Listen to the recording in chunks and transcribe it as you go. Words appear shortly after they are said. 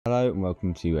Hello and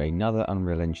welcome to another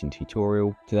Unreal Engine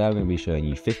tutorial. Today I'm going to be showing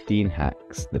you 15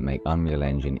 hacks that make Unreal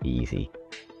Engine easy.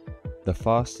 The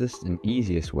fastest and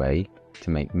easiest way to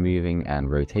make moving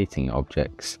and rotating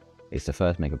objects is to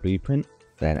first make a blueprint,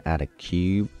 then add a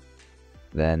cube,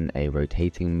 then a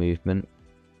rotating movement,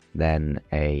 then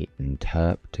a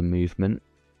interp to movement,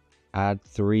 add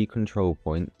 3 control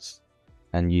points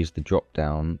and use the drop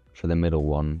down for the middle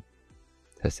one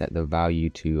to set the value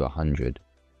to 100.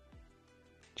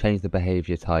 Change the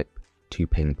behavior type to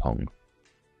ping pong.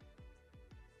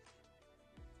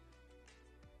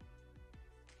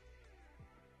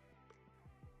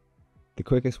 The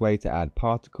quickest way to add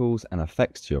particles and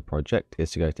effects to your project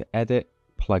is to go to Edit,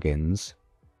 Plugins,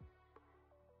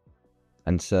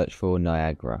 and search for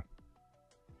Niagara.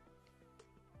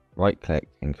 Right click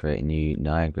and create a new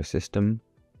Niagara system.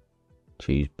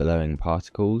 Choose Blowing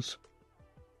Particles.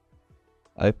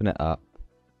 Open it up.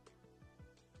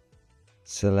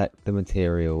 Select the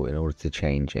material in order to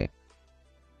change it.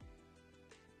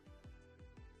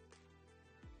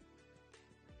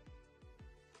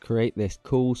 Create this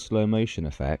cool slow motion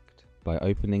effect by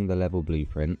opening the level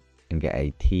blueprint and get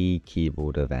a T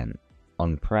keyboard event.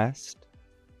 On pressed,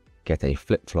 get a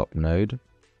flip-flop node.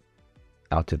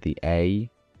 Out of the A,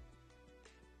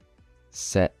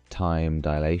 set time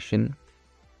dilation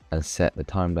and set the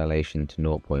time dilation to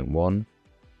 0.1.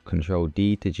 Control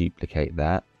D to duplicate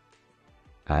that.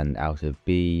 And out of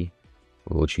B,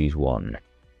 we'll choose 1.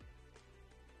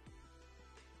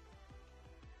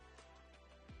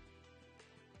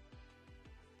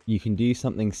 You can do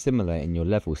something similar in your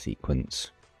level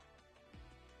sequence.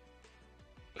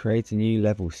 Create a new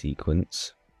level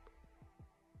sequence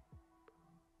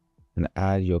and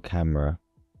add your camera.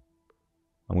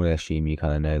 I'm going to assume you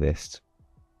kind of know this.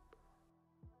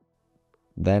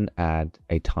 Then add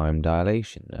a time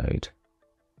dilation node.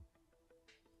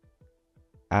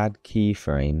 Add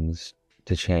keyframes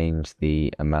to change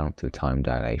the amount of time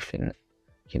dilation.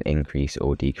 You can increase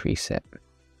or decrease it.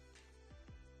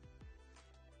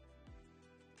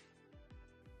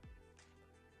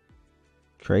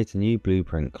 Create a new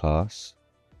blueprint class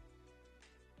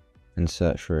and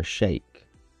search for a shake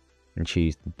and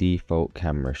choose the default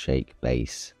camera shake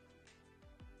base.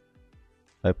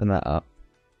 Open that up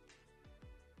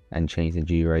and change the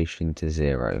duration to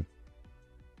 0.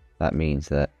 That means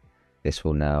that this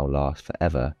will now last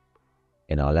forever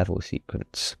in our level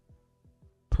sequence.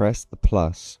 Press the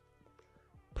plus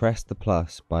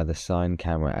by the sign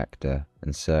camera actor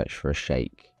and search for a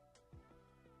shake.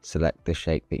 Select the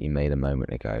shake that you made a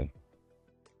moment ago.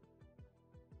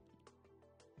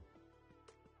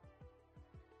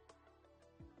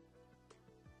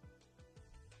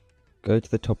 Go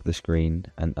to the top of the screen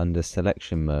and under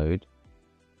selection mode,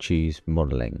 choose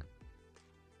modeling.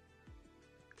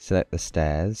 Select the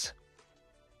stairs.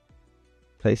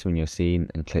 Place them in your scene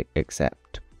and click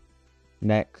accept.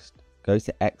 Next, go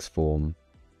to Xform.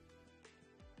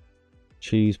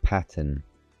 Choose pattern.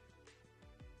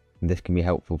 And this can be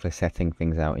helpful for setting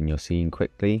things out in your scene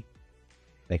quickly.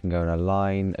 They can go in a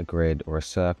line, a grid, or a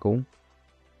circle.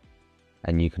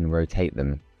 And you can rotate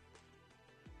them.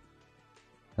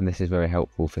 And this is very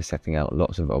helpful for setting out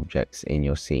lots of objects in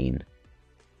your scene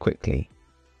quickly.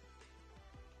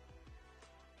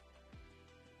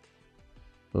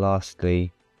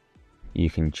 Lastly, you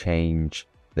can change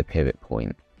the pivot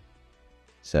point.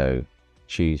 So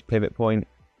choose pivot point.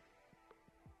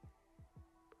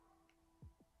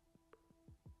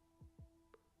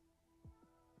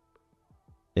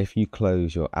 If you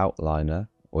close your outliner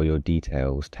or your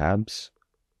details tabs,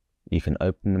 you can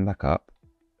open them back up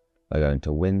by going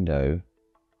to Window,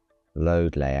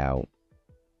 Load Layout,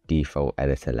 Default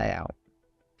Editor Layout.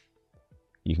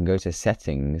 You can go to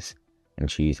Settings and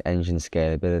choose Engine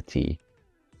Scalability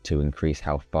to increase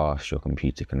how fast your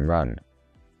computer can run.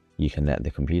 You can let the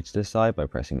computer decide by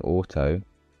pressing Auto,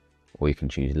 or you can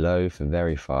choose Low for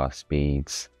very fast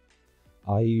speeds.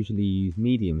 I usually use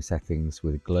medium settings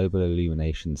with global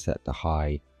illumination set to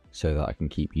high so that I can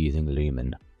keep using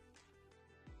lumen.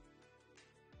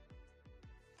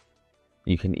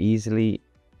 You can easily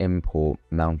import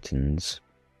mountains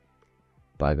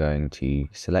by going to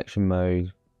selection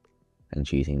mode and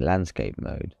choosing landscape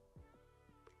mode.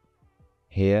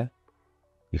 Here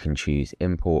you can choose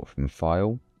import from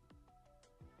file,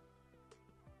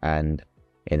 and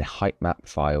in Heightmap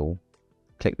file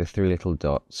click the 3 little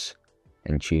dots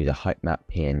and choose a Heightmap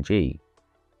PNG.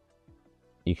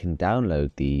 You can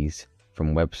download these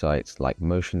from websites like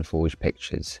Motion Forge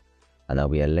Pictures, and there'll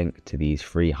be a link to these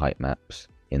free Heightmaps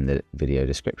in the video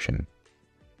description.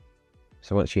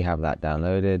 So once you have that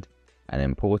downloaded and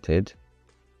imported, it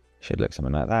should look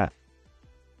something like that.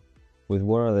 With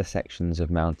one of the sections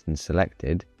of mountain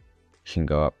selected, you can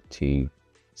go up to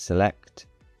select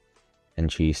and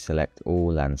choose select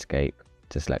all landscape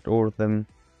to select all of them.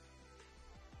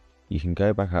 You can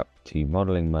go back up to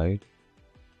modeling mode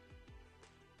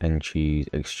and choose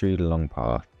extrude along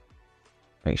path.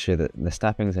 Make sure that the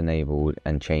snapping is enabled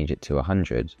and change it to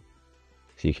 100.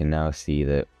 So you can now see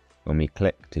that when we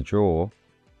click to draw,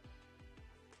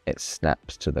 it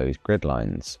snaps to those grid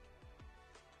lines.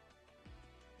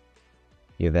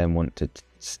 You then want to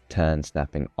turn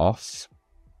snapping off,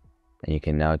 and you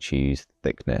can now choose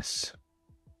thickness.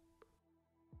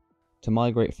 To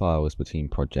migrate files between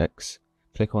projects,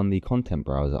 click on the content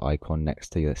browser icon next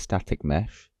to the static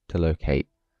mesh to locate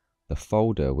the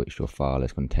folder which your file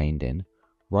is contained in.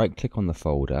 Right click on the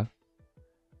folder.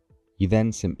 You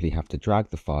then simply have to drag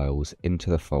the files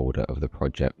into the folder of the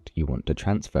project you want to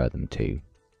transfer them to.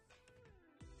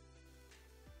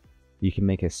 You can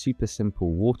make a super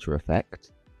simple water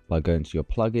effect by going to your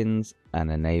plugins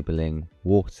and enabling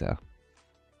water.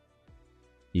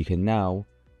 You can now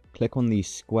click on the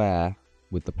square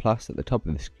with the plus at the top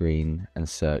of the screen and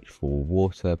search for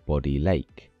water body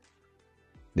lake.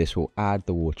 This will add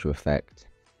the water effect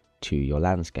to your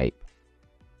landscape.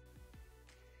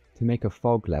 To make a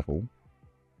fog level,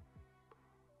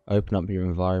 open up your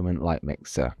environment light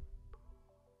mixer.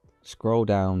 Scroll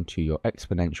down to your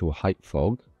exponential height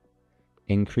fog,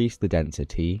 increase the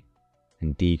density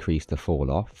and decrease the fall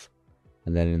off,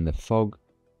 and then in the fog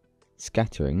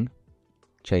scattering,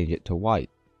 change it to white.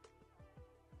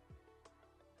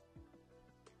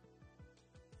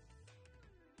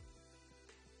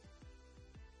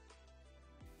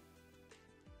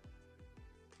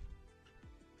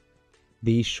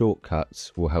 These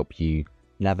shortcuts will help you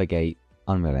navigate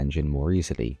Unreal Engine more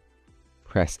easily.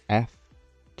 Press F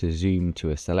to zoom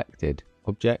to a selected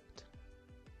object.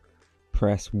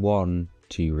 Press 1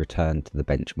 to return to the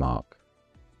benchmark.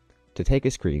 To take a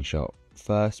screenshot,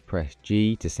 first press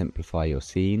G to simplify your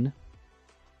scene.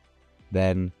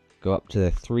 Then go up to the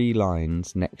 3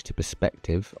 lines next to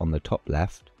perspective on the top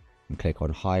left and click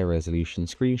on high resolution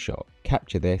screenshot.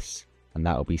 Capture this and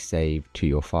that will be saved to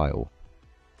your file.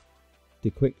 To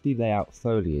quickly lay out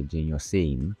foliage in your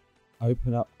scene,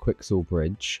 open up Quixel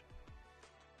Bridge,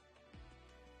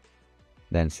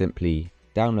 then simply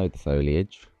download the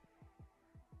foliage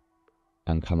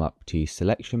and come up to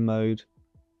selection mode,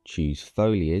 choose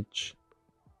foliage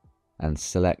and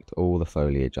select all the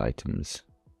foliage items.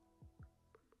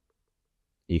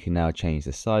 You can now change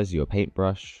the size of your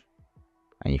paintbrush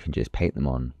and you can just paint them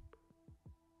on.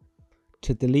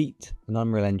 To delete an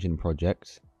Unreal Engine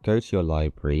project, go to your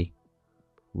library,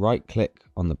 right click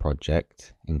on the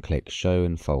project and click show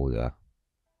in folder.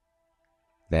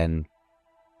 Then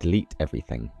delete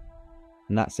everything.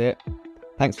 And that's it.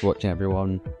 Thanks for watching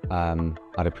everyone.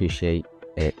 I'd appreciate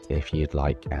it if you'd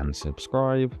like and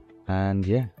subscribe. And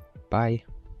yeah, bye.